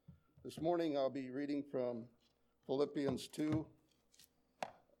This morning I'll be reading from Philippians 2,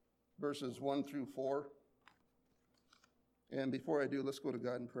 verses 1 through 4. And before I do, let's go to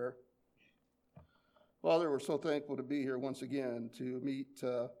God in prayer. Father, we're so thankful to be here once again to meet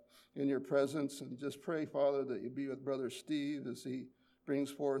in your presence, and just pray, Father, that you be with Brother Steve as he brings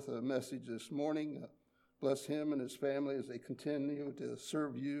forth a message this morning. Bless him and his family as they continue to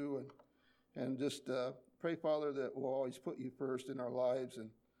serve you, and just pray, Father, that we'll always put you first in our lives. And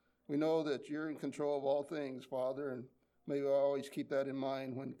we know that you're in control of all things, Father, and may we always keep that in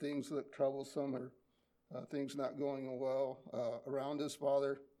mind when things look troublesome or things not going well around us,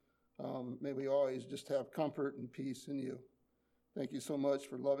 Father. May we always just have comfort and peace in you. Thank you so much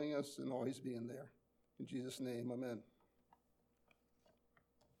for loving us and always being there. In Jesus' name, amen.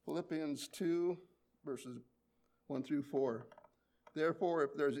 Philippians 2, verses 1 through 4. Therefore,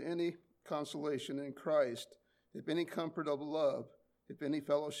 if there's any consolation in Christ, if any comfort of love, if any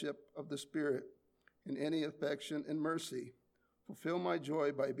fellowship of the Spirit, in any affection and mercy, fulfill my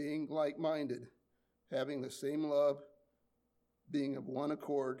joy by being like-minded, having the same love, being of one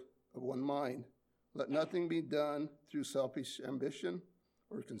accord, of one mind. Let nothing be done through selfish ambition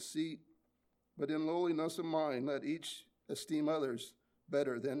or conceit, but in lowliness of mind let each esteem others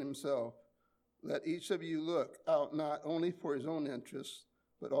better than himself. Let each of you look out not only for his own interests,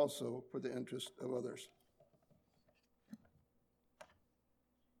 but also for the interest of others.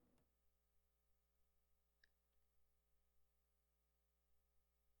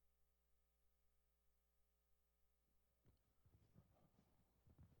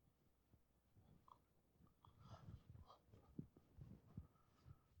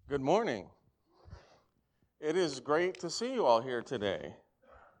 Good morning. It is great to see you all here today.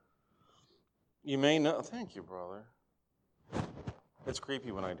 You may know, thank you, brother. It's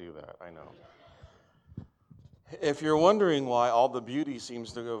creepy when I do that, I know. If you're wondering why all the beauty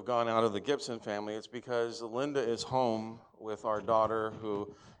seems to have gone out of the Gibson family, it's because Linda is home with our daughter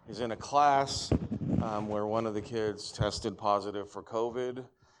who is in a class where one of the kids tested positive for COVID.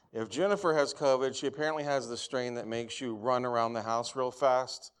 If Jennifer has COVID, she apparently has the strain that makes you run around the house real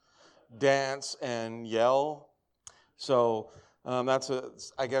fast, dance, and yell. So I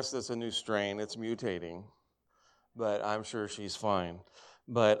guess that's a new strain. It's mutating, but I'm sure she's fine.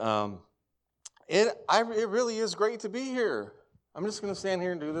 But it really is great to be here. I'm just going to stand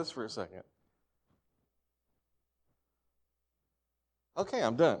here and do this for a second. Okay,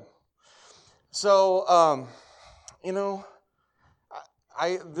 I'm done. So,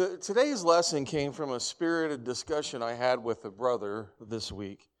 today's lesson came from a spirited discussion I had with a brother this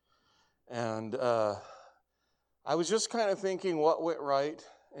week. And I was just kind of thinking what went right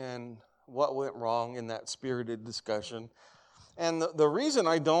and what went wrong in that spirited discussion. And the reason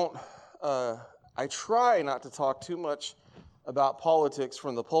I try not to talk too much about politics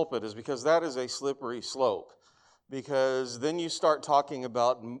from the pulpit is because that is a slippery slope. Because then you start talking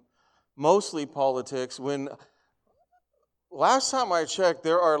about mostly politics when last time I checked,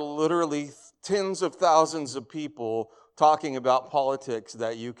 there are literally tens of thousands of people talking about politics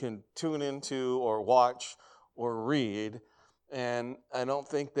that you can tune into or watch or read. And I don't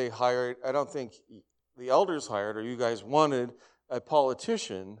think the elders hired or you guys wanted a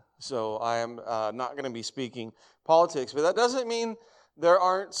politician. So I am not going to be speaking politics. But that doesn't mean there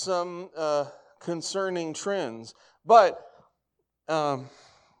aren't some concerning trends. But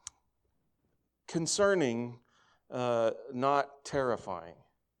concerning, not terrifying.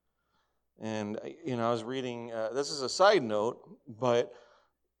 And, I was reading, this is a side note, but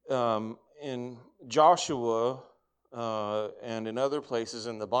in Joshua and in other places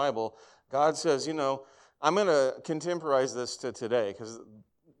in the Bible, God says, I'm going to contemporize this to today because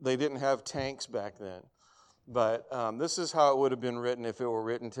they didn't have tanks back then. But this is how it would have been written if it were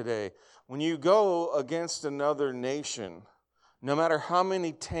written today. When you go against another nation, no matter how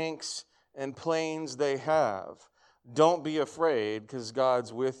many tanks and planes they have, don't be afraid because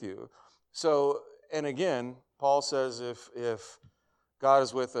God's with you. So, and again, Paul says if God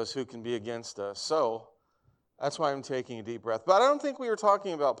is with us, who can be against us? So, that's why I'm taking a deep breath. But I don't think we were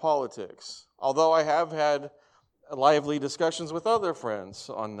talking about politics, although I have had lively discussions with other friends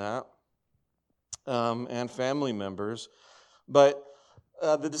on that and family members. But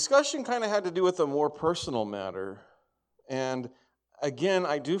the discussion kind of had to do with a more personal matter. And again,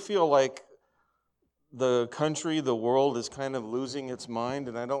 I do feel like the country, the world is kind of losing its mind,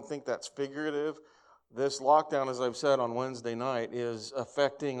 and I don't think that's figurative. This lockdown, as I've said on Wednesday night, is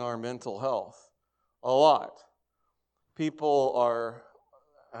affecting our mental health a lot. People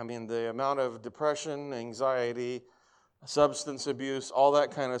the amount of depression, anxiety, substance abuse, all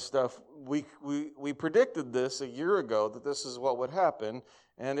that kind of stuff. We predicted this a year ago, that this is what would happen,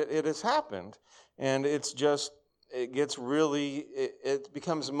 and it has happened. And it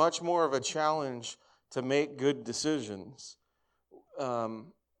becomes much more of a challenge to make good decisions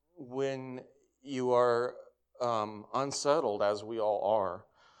when you are unsettled, as we all are.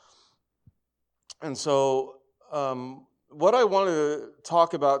 And so what I want to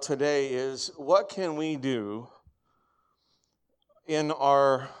talk about today is, what can we do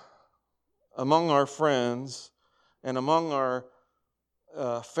among our friends and among our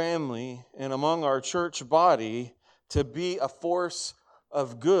family and among our church body to be a force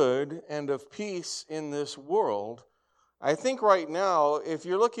of good and of peace in this world. I think right now, if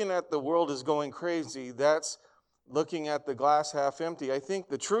you're looking at the world is going crazy, that's looking at the glass half empty. I think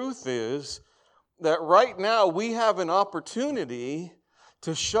the truth is that right now we have an opportunity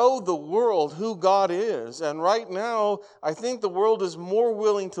to show the world who God is. And right now, I think the world is more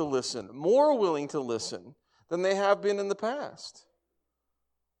willing to listen than they have been in the past.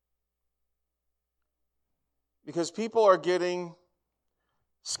 Because people are getting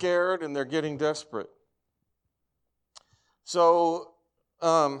scared and they're getting desperate. So,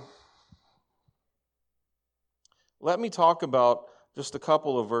 let me talk about just a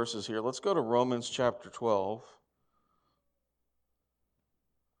couple of verses here. Let's go to Romans chapter 12.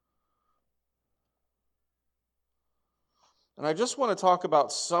 And I just want to talk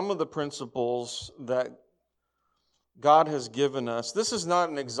about some of the principles that God has given us. This is not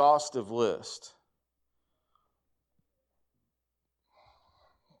an exhaustive list.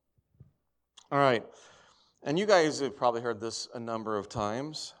 All right. And you guys have probably heard this a number of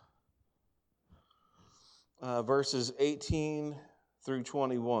times. Verses 18 through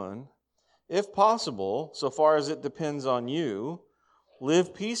 21. If possible, so far as it depends on you,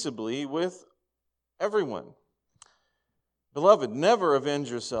 live peaceably with everyone. Beloved, never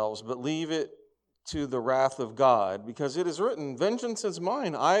avenge yourselves, but leave it to the wrath of God, because it is written, vengeance is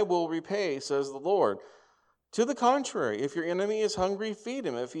mine, I will repay, says the Lord. To the contrary, if your enemy is hungry, feed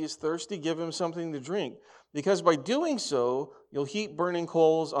him. If he is thirsty, give him something to drink, because by doing so, you'll heap burning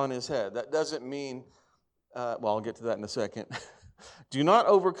coals on his head. That doesn't mean, I'll get to that in a second. Do not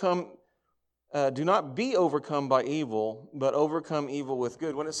be overcome by evil, but overcome evil with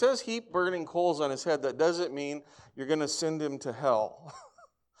good. When it says heap burning coals on his head, that doesn't mean you're going to send him to hell.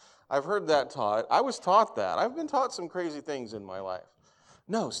 I've heard that taught. I was taught that. I've been taught some crazy things in my life.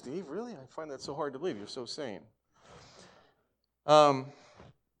 No, Steve, really? I find that so hard to believe. You're so sane.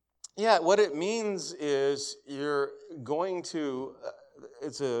 What it means is you're going to,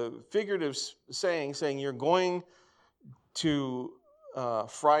 it's a figurative saying you're going to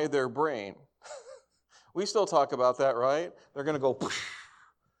fry their brain. We still talk about that, right? They're going to go, poof.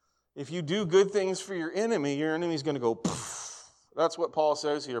 If you do good things for your enemy's going to go, poof. That's what Paul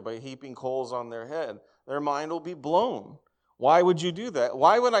says here, by heaping coals on their head. Their mind will be blown. Why would you do that?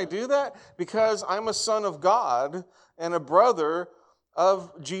 Why would I do that? Because I'm a son of God and a brother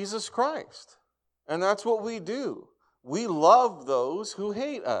of Jesus Christ. And that's what we do. We love those who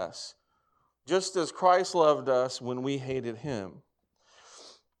hate us, just as Christ loved us when we hated him.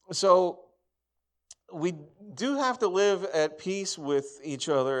 So we do have to live at peace with each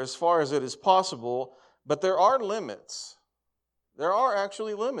other as far as it is possible, but there are limits. There are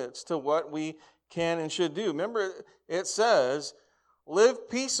actually limits to what we can and should do. Remember, it says, live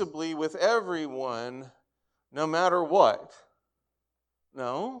peaceably with everyone, no matter what.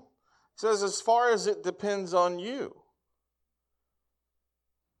 No. It says, as far as it depends on you.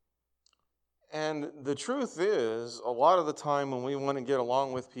 And the truth is, a lot of the time when we want to get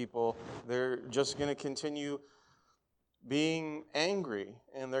along with people, they're just going to continue being angry,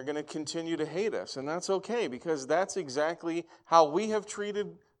 and they're going to continue to hate us. And that's okay, because that's exactly how we have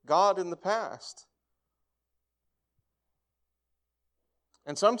treated God in the past.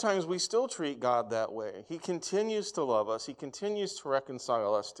 And sometimes we still treat God that way. He continues to love us. He continues to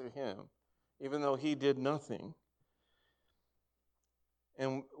reconcile us to him, even though he did nothing.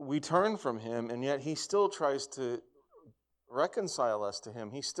 And we turn from him, and yet he still tries to reconcile us to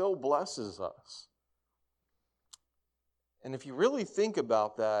him. He still blesses us. And if you really think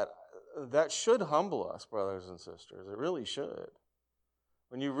about that, that should humble us, brothers and sisters. It really should.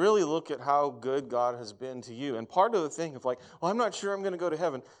 When you really look at how good God has been to you. And part of the thing of I'm not sure I'm going to go to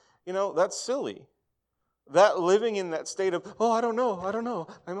heaven. That's silly. That living in that state of, I don't know.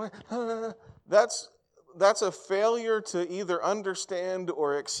 That's a failure to either understand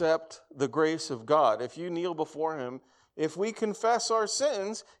or accept the grace of God. If you kneel before him, if we confess our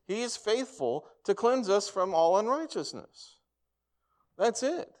sins, he is faithful to cleanse us from all unrighteousness. That's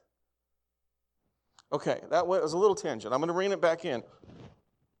it. Okay, that was a little tangent. I'm going to rein it back in.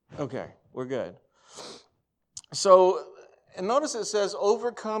 Okay, we're good. So, and notice it says,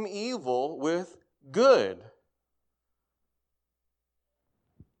 overcome evil with good.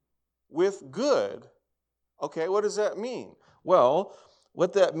 With good. Okay, what does that mean? Well,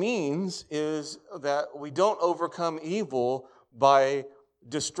 what that means is that we don't overcome evil by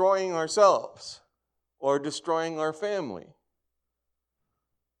destroying ourselves or destroying our family.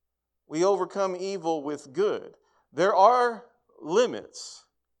 We overcome evil with good. There are limits.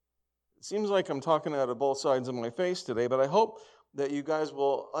 It seems like I'm talking out of both sides of my face today, but I hope that you guys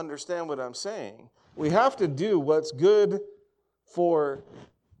will understand what I'm saying. We have to do what's good for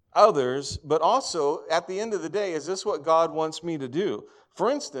others, but also, at the end of the day, is this what God wants me to do? For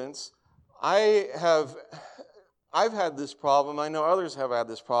instance, I've had this problem, I know others have had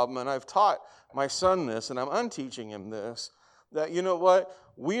this problem, and I've taught my son this, and I'm unteaching him this, that you know what?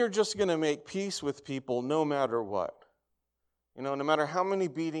 We are just going to make peace with people no matter what. No matter how many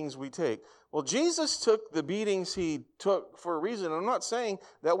beatings we take. Well, Jesus took the beatings he took for a reason. I'm not saying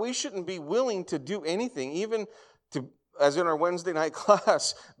that we shouldn't be willing to do anything, even to, as in our Wednesday night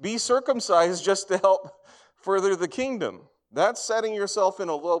class, be circumcised just to help further the kingdom. That's setting yourself in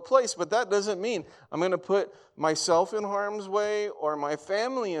a low place, but that doesn't mean I'm going to put myself in harm's way or my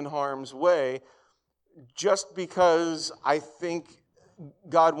family in harm's way just because I think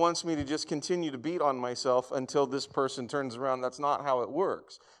God wants me to just continue to beat on myself until this person turns around. That's not how it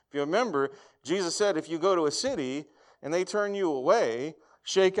works. If you remember, Jesus said, if you go to a city and they turn you away,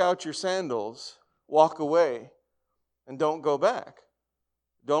 shake out your sandals, walk away, and don't go back.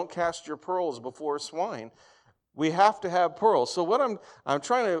 Don't cast your pearls before swine. We have to have pearls. So what I'm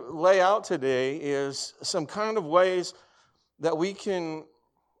trying to lay out today is some kind of ways that we can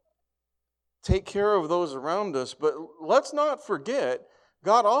take care of those around us. But let's not forget,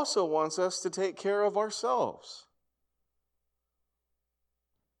 God also wants us to take care of ourselves.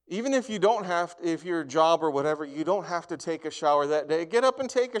 Even if you don't have, if your job or whatever, you don't have to take a shower that day, get up and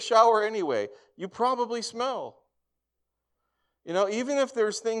take a shower anyway. You probably smell. Even if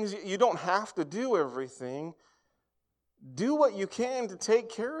there's things, you don't have to do everything. Do what you can to take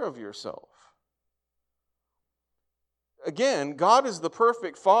care of yourself. Again, God is the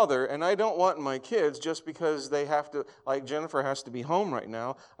perfect father, and I don't want my kids, just because they have to, like Jennifer has to be home right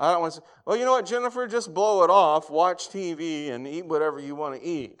now, I don't want to say, well, you know what, Jennifer, just blow it off, watch TV, and eat whatever you want to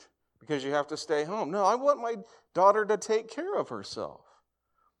eat, because you have to stay home. No, I want my daughter to take care of herself.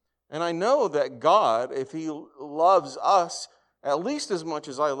 And I know that God, if He loves us at least as much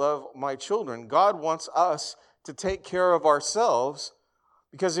as I love my children, God wants us to take care of ourselves,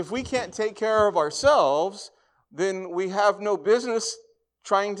 because if we can't take care of ourselves, then we have no business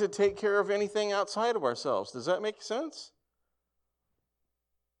trying to take care of anything outside of ourselves. Does that make sense?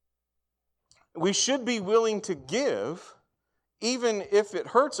 We should be willing to give, even if it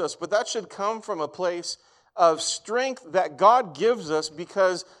hurts us, but that should come from a place of strength that God gives us,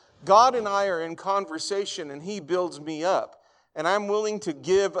 because God and I are in conversation and He builds me up. And I'm willing to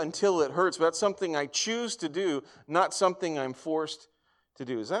give until it hurts. But that's something I choose to do, not something I'm forced to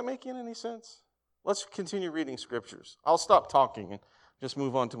do. Is that making any sense? Let's continue reading scriptures. I'll stop talking and just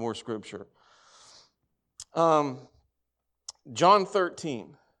move on to more scripture. John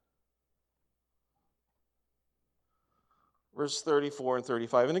 13, verse 34 and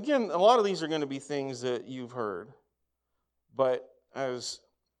 35. And again, a lot of these are going to be things that you've heard. But as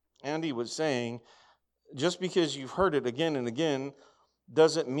Andy was saying, just because you've heard it again and again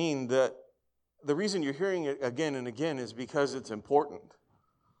doesn't mean that the reason you're hearing it again and again is because it's important.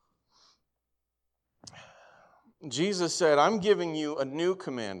 Jesus said, I'm giving you a new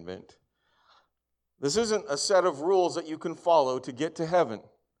commandment. This isn't a set of rules that you can follow to get to heaven.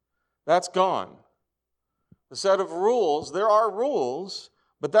 That's gone. The set of rules, there are rules,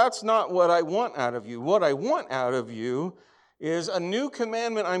 but that's not what I want out of you. What I want out of you is a new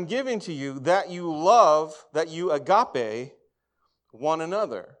commandment I'm giving to you, that you love, that you agape one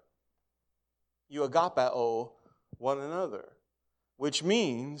another. You agapeo one another, which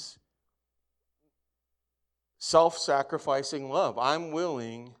means self-sacrificing love. I'm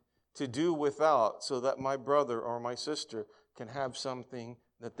willing to do without so that my brother or my sister can have something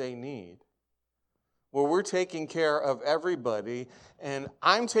that they need. Where we're taking care of everybody, and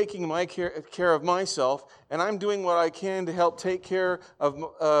I'm taking my care of myself, and I'm doing what I can to help take care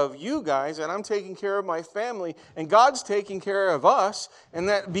of you guys, and I'm taking care of my family, and God's taking care of us, and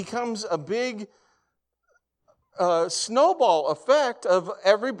that becomes a big snowball effect of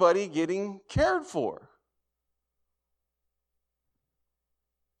everybody getting cared for.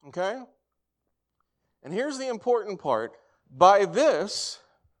 Okay? And here's the important part. By this,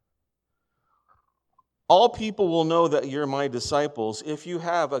 all people will know that you're my disciples if you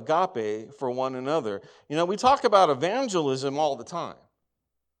have agape for one another. You know, we talk about evangelism all the time.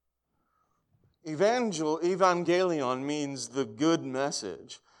 Evangelion means the good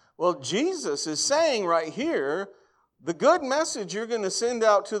message. Well, Jesus is saying right here, the good message you're going to send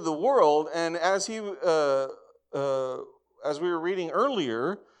out to the world, and as we were reading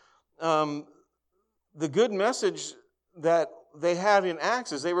earlier, the good message that they had in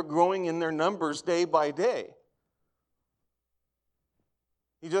Acts is they were growing in their numbers day by day.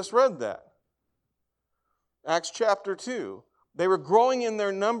 You just read that. Acts chapter 2. They were growing in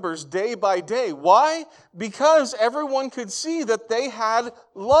their numbers day by day. Why? Because everyone could see that they had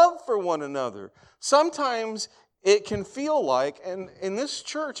love for one another. Sometimes it can feel like, and in this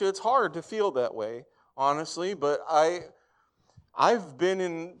church it's hard to feel that way, honestly, but I've been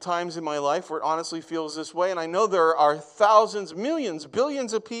in times in my life where it honestly feels this way, and I know there are thousands, millions,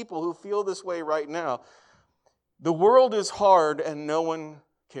 billions of people who feel this way right now. The world is hard and no one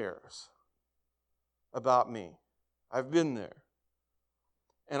cares about me. I've been there.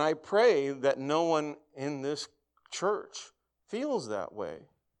 And I pray that no one in this church feels that way.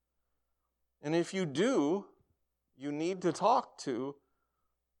 And if you do, you need to talk to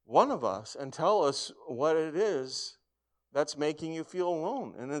one of us and tell us what it is that's making you feel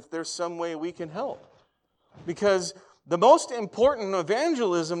alone, and if there's some way we can help. Because the most important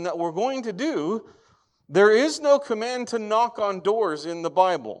evangelism that we're going to do, there is no command to knock on doors in the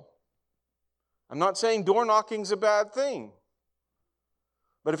Bible. I'm not saying door knocking's a bad thing.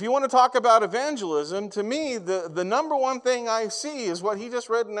 But if you want to talk about evangelism, to me, the number one thing I see is what he just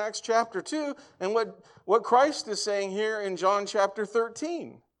read in Acts chapter 2 and what Christ is saying here in John chapter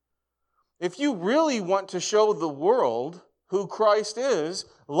 13. If you really want to show the world who Christ is,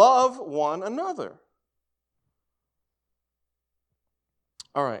 love one another.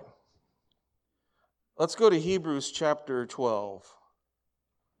 All right. Let's go to Hebrews chapter 12.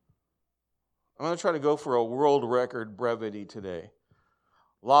 I'm going to try to go for a world record brevity today.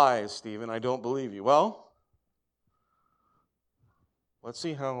 Lies, Stephen, I don't believe you. Well, let's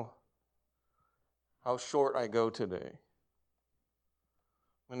see how short I go today.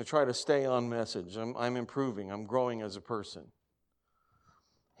 I'm going to try to stay on message. I'm improving. I'm growing as a person.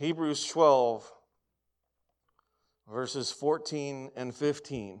 Hebrews 12, verses 14 and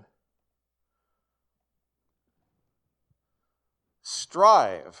 15.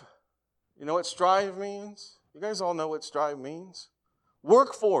 Strive. You know what strive means? You guys all know what strive means?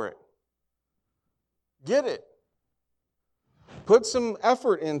 Work for it. Get it. Put some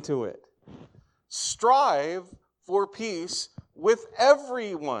effort into it. Strive for peace with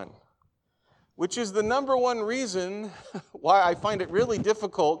everyone, which is the number one reason why I find it really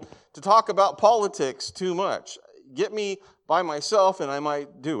difficult to talk about politics too much. Get me by myself and I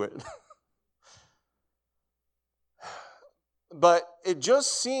might do it. But it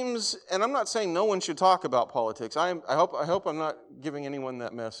just seems, and I'm not saying no one should talk about politics. I hope I'm not giving anyone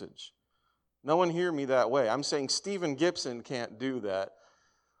that message. No one hear me that way. I'm saying Stephen Gibson can't do that.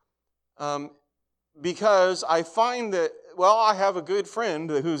 Because I find that, well, I have a good friend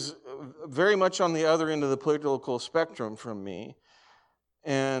who's very much on the other end of the political spectrum from me.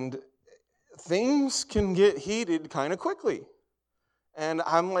 And things can get heated kind of quickly. And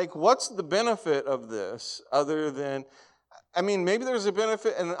I'm like, what's the benefit of this other than... I mean, maybe there's a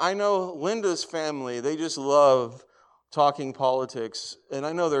benefit, and I know Linda's family, they just love talking politics, and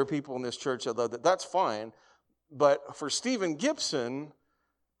I know there are people in this church that love that. That's fine, but for Stephen Gibson,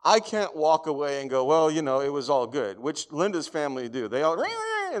 I can't walk away and go, well, you know, it was all good, which Linda's family do. They all,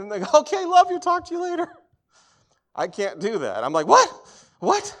 and they go, okay, love you, talk to you later. I can't do that. I'm like, what?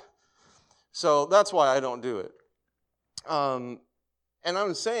 What? So that's why I don't do it. And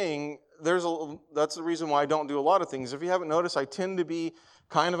I'm saying... that's the reason why I don't do a lot of things. If you haven't noticed, I tend to be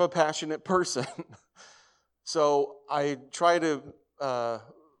kind of a passionate person. So I try to,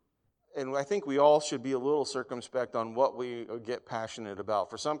 and I think we all should be a little circumspect on what we get passionate about.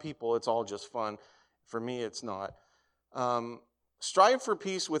 For some people, it's all just fun. For me, it's not. Strive for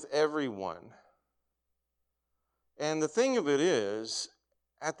peace with everyone. And the thing of it is,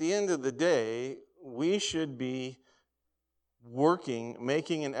 at the end of the day, we should be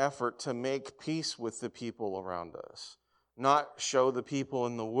making an effort to make peace with the people around us, not show the people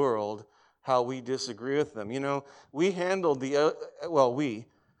in the world how we disagree with them. You know,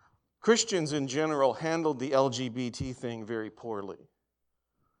 Christians in general handled the LGBT thing very poorly.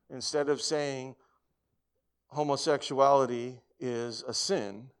 Instead of saying homosexuality is a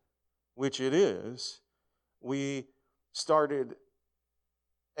sin, which it is, we started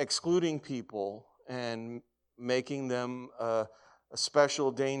excluding people and making them a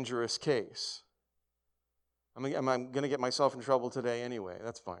special dangerous case. I'm going to get myself in trouble today anyway.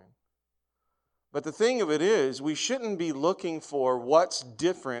 That's fine. But the thing of it is, we shouldn't be looking for what's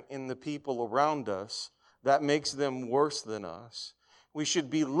different in the people around us that makes them worse than us. We should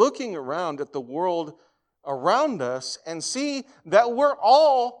be looking around at the world around us and see that we're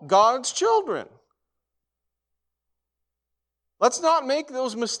all God's children. Let's not make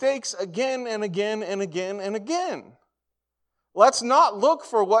those mistakes again and again and again and again. Let's not look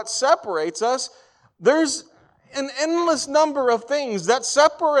for what separates us. There's an endless number of things that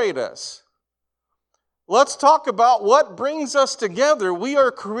separate us. Let's talk about what brings us together. We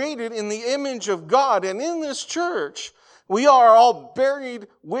are created in the image of God, and in this church, we are all buried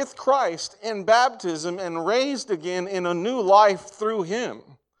with Christ in baptism and raised again in a new life through Him.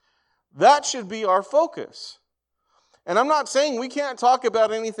 That should be our focus. And I'm not saying we can't talk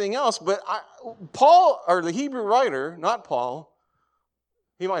about anything else, but Paul, or the Hebrew writer, not Paul,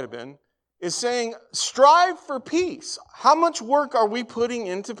 he might have been, is saying, strive for peace. How much work are we putting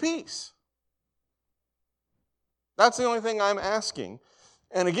into peace? That's the only thing I'm asking.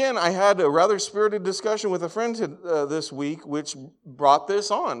 And again, I had a rather spirited discussion with a friend this week, which brought this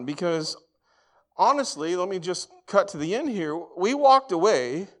on. Because honestly, let me just cut to the end here. We walked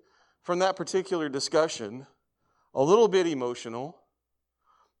away from that particular discussion a little bit emotional,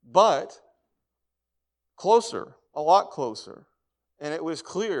 but closer, a lot closer. And it was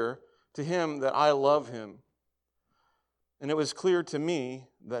clear to him that I love him. And it was clear to me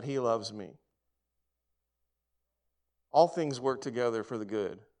that he loves me. All things work together for the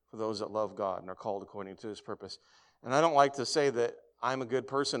good, for those that love God and are called according to His purpose. And I don't like to say that I'm a good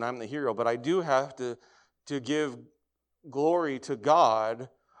person, I'm the hero, but I do have to give glory to God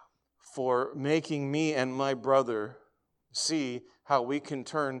for making me and my brother see how we can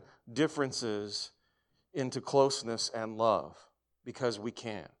turn differences into closeness and love, because we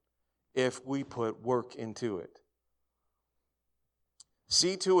can, if we put work into it.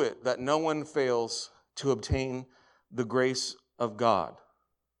 See to it that no one fails to obtain the grace of God.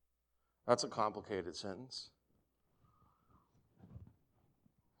 That's a complicated sentence.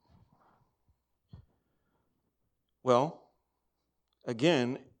 Well,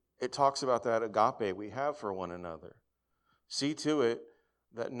 again, it talks about that agape we have for one another. See to it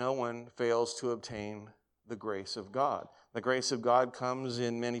that no one fails to obtain the grace of God. The grace of God comes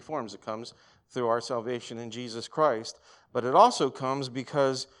in many forms. It comes through our salvation in Jesus Christ, but it also comes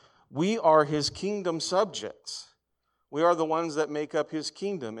because we are His kingdom subjects. We are the ones that make up His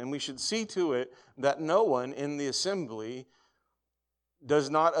kingdom, and we should see to it that no one in the assembly does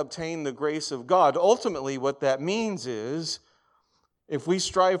not obtain the grace of God. Ultimately, what that means is, if we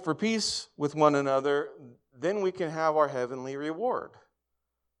strive for peace with one another, then we can have our heavenly reward.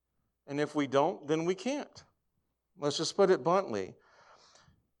 And if we don't, then we can't. Let's just put it bluntly.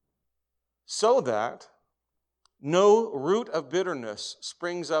 So that no root of bitterness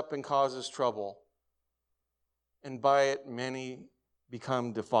springs up and causes trouble, and by it many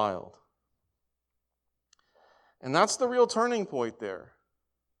become defiled. And that's the real turning point there.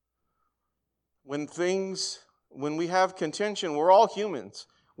 When we have contention, we're all humans.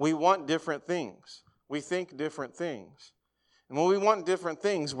 We want different things. We think different things. And when we want different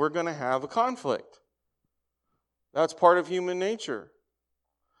things, we're going to have a conflict. That's part of human nature.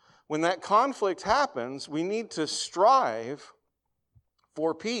 When that conflict happens, we need to strive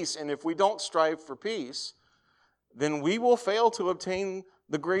for peace. And if we don't strive for peace, then we will fail to obtain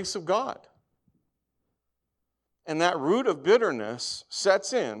the grace of God. And that root of bitterness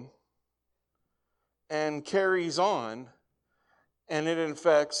sets in and carries on, and it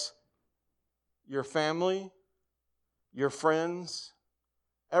infects your family, your friends,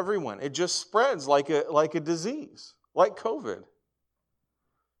 everyone. It just spreads like a disease, like COVID,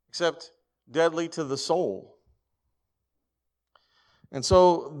 except deadly to the soul. And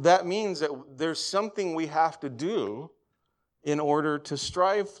so that means that there's something we have to do in order to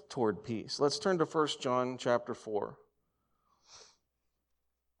strive toward peace. Let's turn to 1 John chapter 4.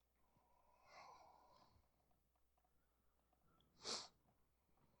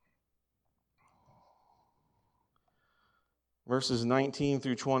 Verses 19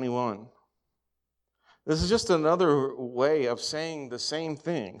 through 21. This is just another way of saying the same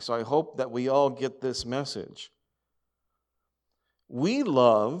thing, so I hope that we all get this message. We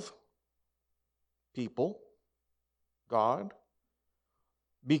love people, God,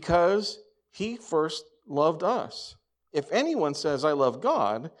 because He first loved us. If anyone says, I love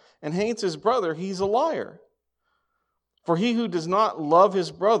God, and hates his brother, he's a liar. For he who does not love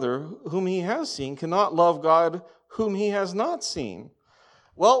his brother whom he has seen cannot love God whom he has not seen.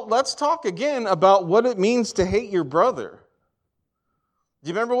 Well, let's talk again about what it means to hate your brother. Do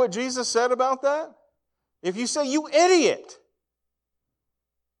you remember what Jesus said about that? If you say, you idiot,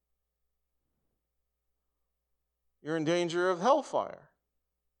 you're in danger of hellfire.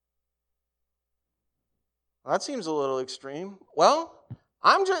 That seems a little extreme. Well,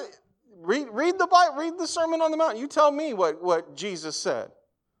 I'm just read the Bible, read the Sermon on the Mount. You tell me what Jesus said.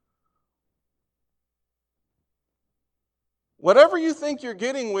 Whatever you think you're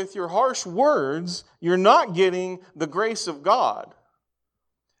getting with your harsh words, you're not getting the grace of God.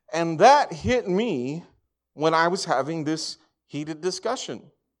 And that hit me when I was having this heated discussion.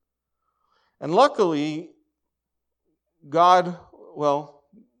 And luckily, God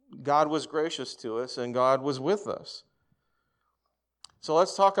was gracious to us and God was with us. So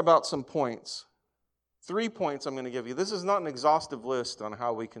let's talk about some points. 3 points I'm going to give you. This is not an exhaustive list on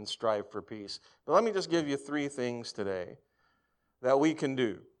how we can strive for peace, but let me just give you 3 things today that we can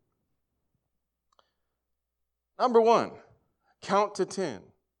do. Number 1, count to 10.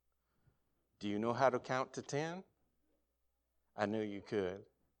 Do you know how to count to 10? I knew you could.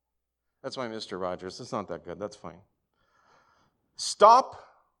 That's my Mr. Rogers. It's not that good. That's fine. Stop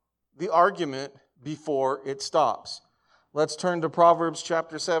the argument before it stops. Let's turn to Proverbs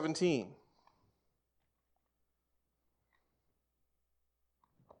chapter 17.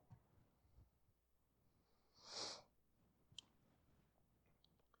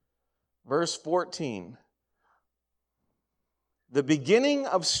 Verse 14. The beginning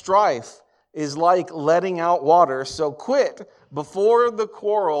of strife is like letting out water, so quit before the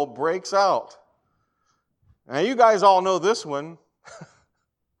quarrel breaks out. Now you guys all know this one.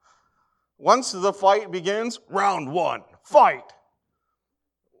 Once the fight begins, round 1, fight.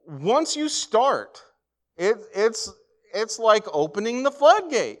 Once you start, it's like opening the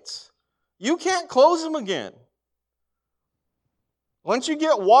floodgates. You can't close them again. Once you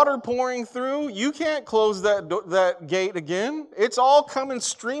get water pouring through, you can't close that gate again. It's all coming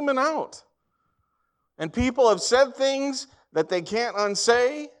streaming out. And people have said things that they can't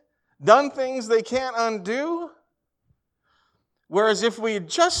unsay, done things they can't undo. Whereas if we had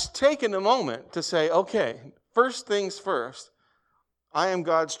just taken a moment to say, okay, first things first, I am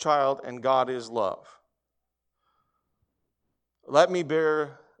God's child and God is love. Let me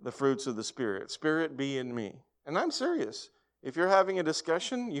bear the fruits of the Spirit. Spirit be in me. And I'm serious. If you're having a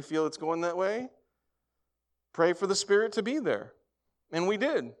discussion, you feel it's going that way, pray for the Spirit to be there. And we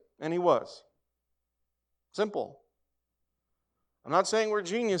did, and He was. Simple. I'm not saying we're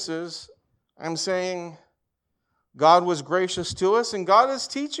geniuses. I'm saying God was gracious to us, and God is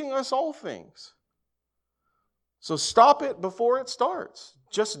teaching us all things. So stop it before it starts.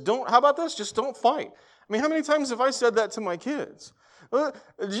 How about this? Just don't fight. I mean, how many times have I said that to my kids?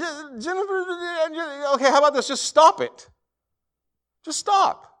 Jennifer, okay, how about this? Just stop it. Just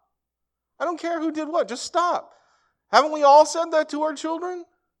stop. I don't care who did what. Just stop. Haven't we all said that to our children?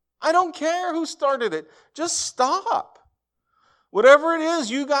 I don't care who started it. Just stop. Whatever it is,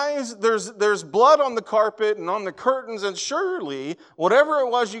 you guys, there's blood on the carpet and on the curtains, and surely whatever it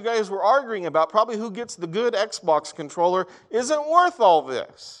was you guys were arguing about, probably who gets the good Xbox controller, isn't worth all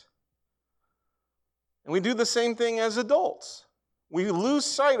this. And we do the same thing as adults. We lose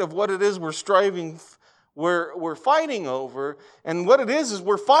sight of what it is we're fighting over, and what it is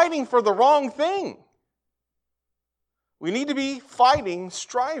we're fighting for the wrong thing. We need to be fighting,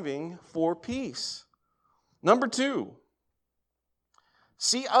 striving for peace. Number 2,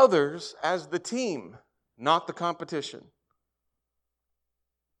 see others as the team, not the competition.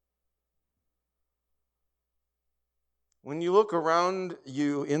 When you look around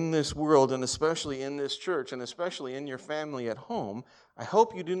you in this world, and especially in this church, and especially in your family at home, I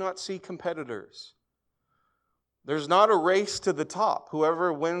hope you do not see competitors. There's not a race to the top.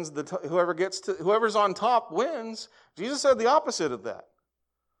 Whoever's on top wins. Jesus said the opposite of that.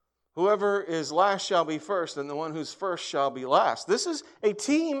 Whoever is last shall be first, and the one who's first shall be last. This is a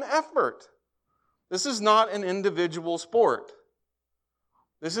team effort. This is not an individual sport.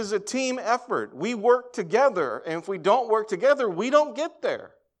 This is a team effort. We work together, and if we don't work together, we don't get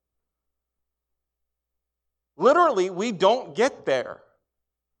there. Literally, we don't get there.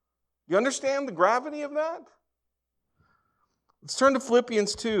 You understand the gravity of that? Let's turn to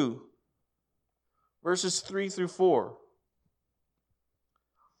Philippians 2, verses 3 through 4.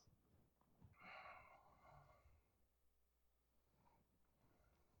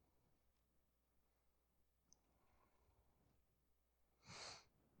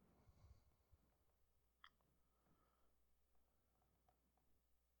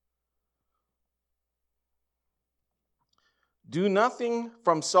 Do nothing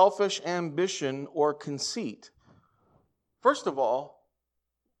from selfish ambition or conceit. First of all,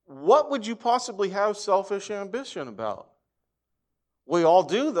 what would you possibly have selfish ambition about? We all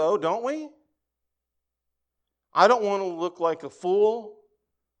do, though, don't we? I don't want to look like a fool.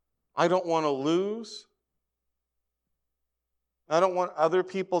 I don't want to lose. I don't want other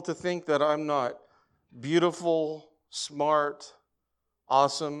people to think that I'm not beautiful, smart,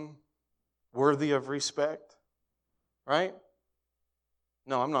 awesome, worthy of respect. Right?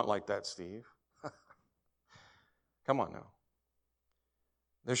 No, I'm not like that, Steve. Come on now.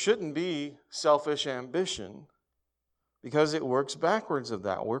 There shouldn't be selfish ambition because it works backwards of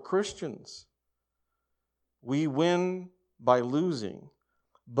that. We're Christians. We win by losing.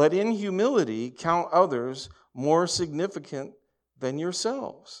 But in humility, count others more significant than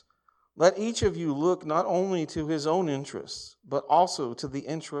yourselves. Let each of you look not only to his own interests, but also to the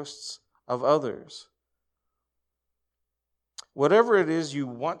interests of others. Whatever it is you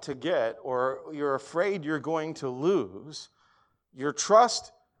want to get or you're afraid you're going to lose, your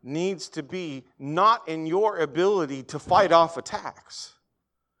trust needs to be not in your ability to fight off attacks,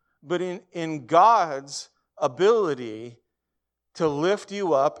 but in God's ability to lift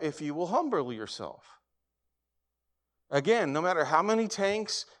you up if you will humble yourself. Again, no matter how many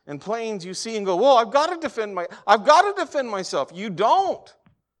tanks and planes you see and go, well, I've got to defend myself. You don't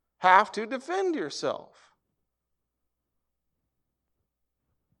have to defend yourself.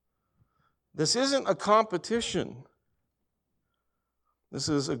 This isn't a competition. This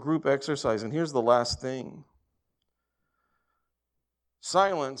is a group exercise. And here's the last thing.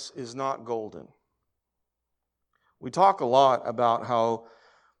 Silence is not golden. We talk a lot about how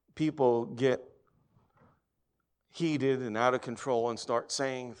people get heated and out of control and start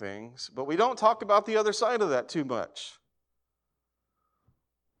saying things, but we don't talk about the other side of that too much.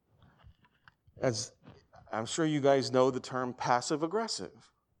 As I'm sure you guys know the term passive-aggressive.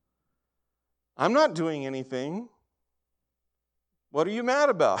 I'm not doing anything. What are you mad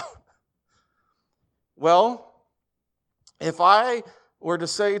about? Well, if I were to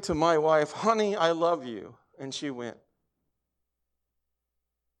say to my wife, honey, I love you, and she went,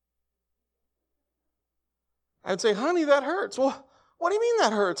 I'd say, honey, that hurts. Well, what do you mean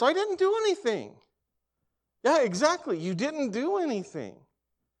that hurts? I didn't do anything. Yeah, exactly. You didn't do anything.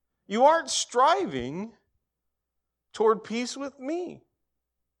 You aren't striving toward peace with me.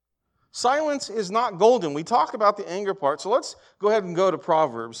 Silence is not golden. We talk about the anger part, so let's go ahead and go to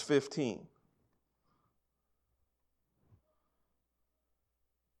Proverbs 15.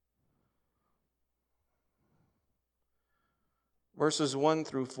 Verses 1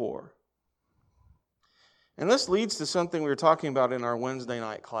 through 4. And this leads to something we were talking about in our Wednesday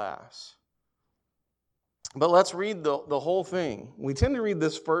night class. But let's read the whole thing. We tend to read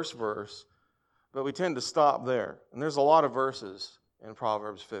this first verse, but we tend to stop there. And there's a lot of verses in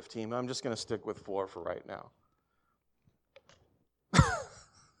Proverbs 15, but I'm just going to stick with 4 for right now.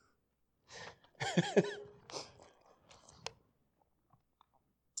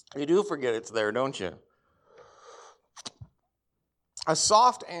 You do forget it's there, don't you? A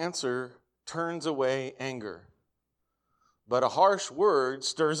soft answer turns away anger, but a harsh word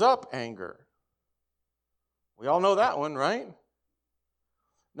stirs up anger. We all know that one, right?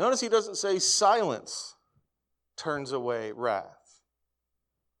 Notice he doesn't say silence turns away wrath.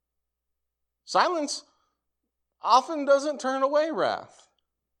 Silence often doesn't turn away wrath,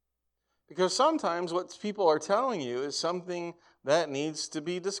 because sometimes what people are telling you is something that needs to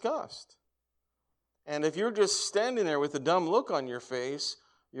be discussed. And if you're just standing there with a dumb look on your face,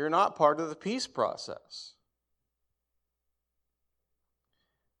 you're not part of the peace process.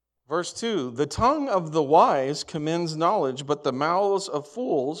 Verse 2, the tongue of the wise commends knowledge, but the mouths of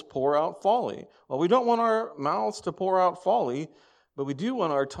fools pour out folly. Well, we don't want our mouths to pour out folly, but we do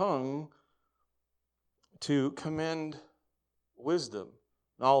want our tongue to commend wisdom,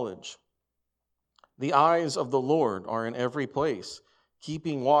 knowledge. The eyes of the Lord are in every place,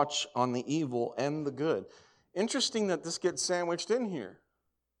 keeping watch on the evil and the good. Interesting that this gets sandwiched in here.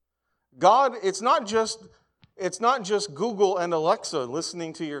 God, it's not just Google and Alexa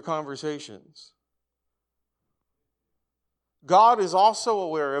listening to your conversations. God is also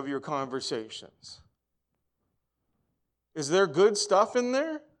aware of your conversations. Is there good stuff in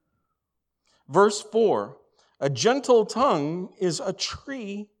there? Verse 4, a gentle tongue is a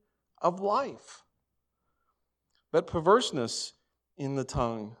tree of life, but perverseness in the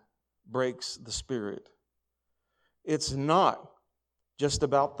tongue breaks the spirit. It's not just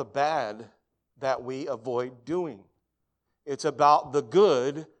about the bad that we avoid doing. It's about the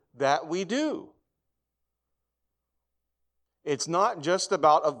good that we do. It's not just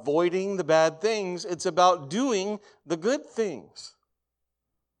about avoiding the bad things, it's about doing the good things.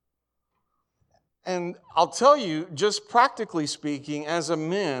 And I'll tell you, just practically speaking, as a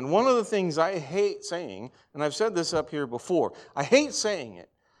man, one of the things I hate saying, and I've said this up here before, I hate saying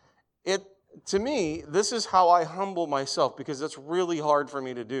it. to me, this is how I humble myself, because that's really hard for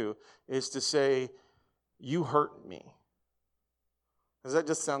me to do, is to say, you hurt me. Because that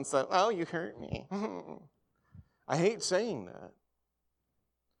just sounds like, oh, you hurt me. I hate saying that.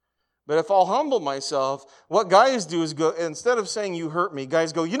 But if I'll humble myself, what guys do is go, instead of saying you hurt me,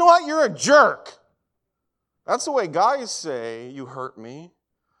 guys go, you know what, you're a jerk. That's the way guys say, you hurt me.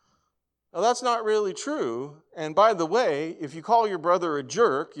 Now, that's not really true. And by the way, if you call your brother a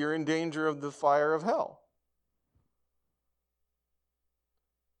jerk, you're in danger of the fire of hell.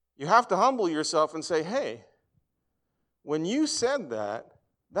 You have to humble yourself and say, hey, when you said that,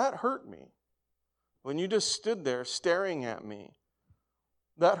 that hurt me. When you just stood there staring at me,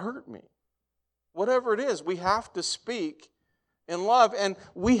 that hurt me. Whatever it is, we have to speak in love, and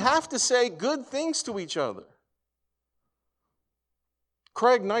we have to say good things to each other.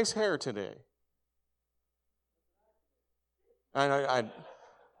 Craig, nice hair today. And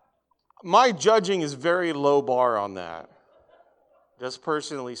my judging is very low bar on that, just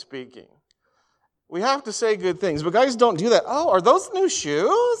personally speaking. We have to say good things, but guys don't do that. Oh, are those new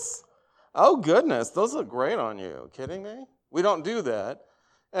shoes? Oh, goodness, those look great on you. Kidding me? We don't do that,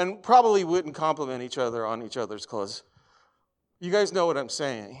 and probably wouldn't compliment each other on each other's clothes. You guys know what I'm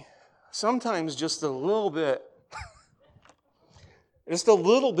saying. Sometimes just a little bit, just a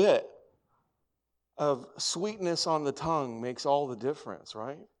little bit of sweetness on the tongue makes all the difference,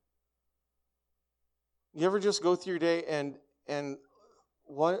 right? You ever just go through your day and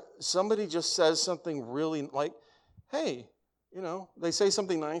what somebody just says something really like, hey, you know, they say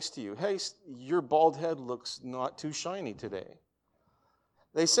something nice to you. Hey, your bald head looks not too shiny today.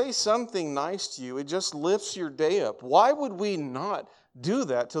 They say something nice to you. It just lifts your day up. Why would we not do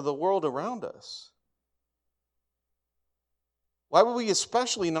that to the world around us? Why would we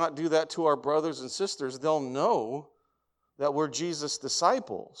especially not do that to our brothers and sisters? They'll know that we're Jesus'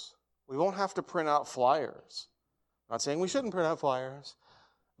 disciples. We won't have to print out flyers. I'm not saying we shouldn't print out flyers,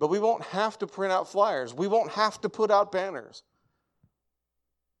 but we won't have to print out flyers. We won't have to put out banners.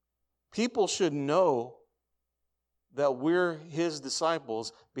 People should know that we're his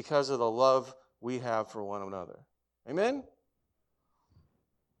disciples because of the love we have for one another. Amen?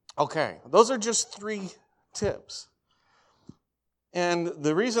 Okay, those are just 3 tips. And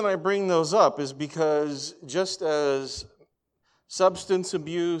the reason I bring those up is because just as substance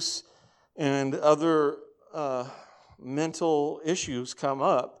abuse and other mental issues come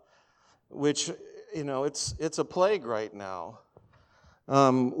up, which, you know, it's a plague right now,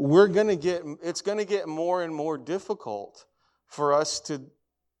 it's going to get more and more difficult for us to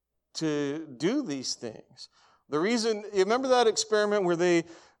do these things. The reason, you remember that experiment where they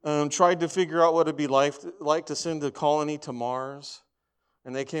tried to figure out what it'd be like to send a colony to Mars?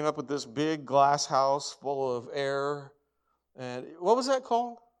 And they came up with this big glass house full of air. And what was that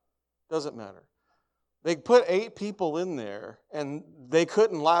called? Doesn't matter. They put 8 people in there, and they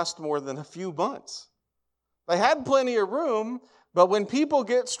couldn't last more than a few months. They had plenty of room, but when people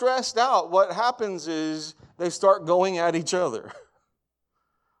get stressed out, what happens is they start going at each other.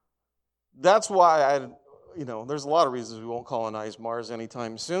 That's why there's a lot of reasons we won't colonize Mars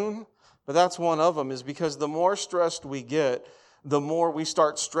anytime soon, but that's one of them, is because the more stressed we get, the more we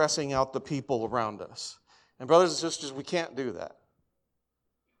start stressing out the people around us. And brothers and sisters, we can't do that.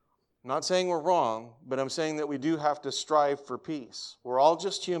 I'm not saying we're wrong, but I'm saying that we do have to strive for peace. We're all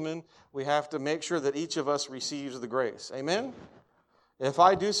just human. We have to make sure that each of us receives the grace. Amen? If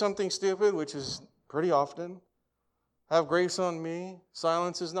I do something stupid, which is pretty often, have grace on me.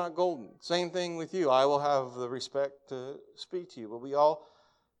 Silence is not golden. Same thing with you. I will have the respect to speak to you, but we all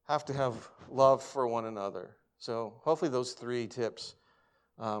have to have love for one another. So hopefully those 3 tips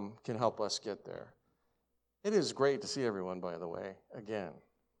can help us get there. It is great to see everyone, by the way, again.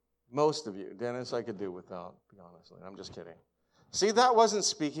 Most of you. Dennis, I could do without, to be honest. I'm just kidding. See, that wasn't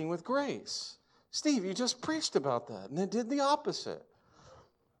speaking with grace. Steve, you just preached about that, and it did the opposite.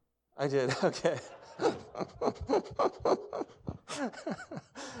 I did, okay.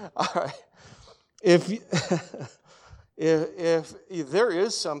 All right. If there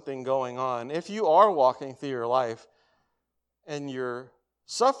is something going on, if you are walking through your life and you're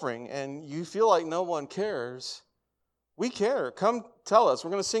suffering and you feel like no one cares, we care. Come tell us.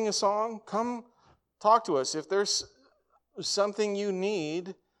 We're going to sing a song. Come talk to us. If there's something you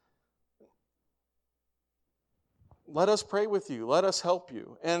need, let us pray with you. Let us help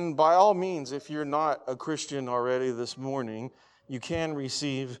you. And by all means, if you're not a Christian already this morning, you can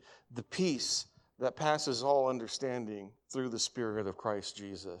receive the peace that passes all understanding through the Spirit of Christ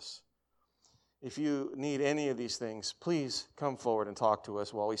Jesus. If you need any of these things, please come forward and talk to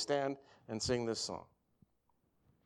us while we stand and sing this song.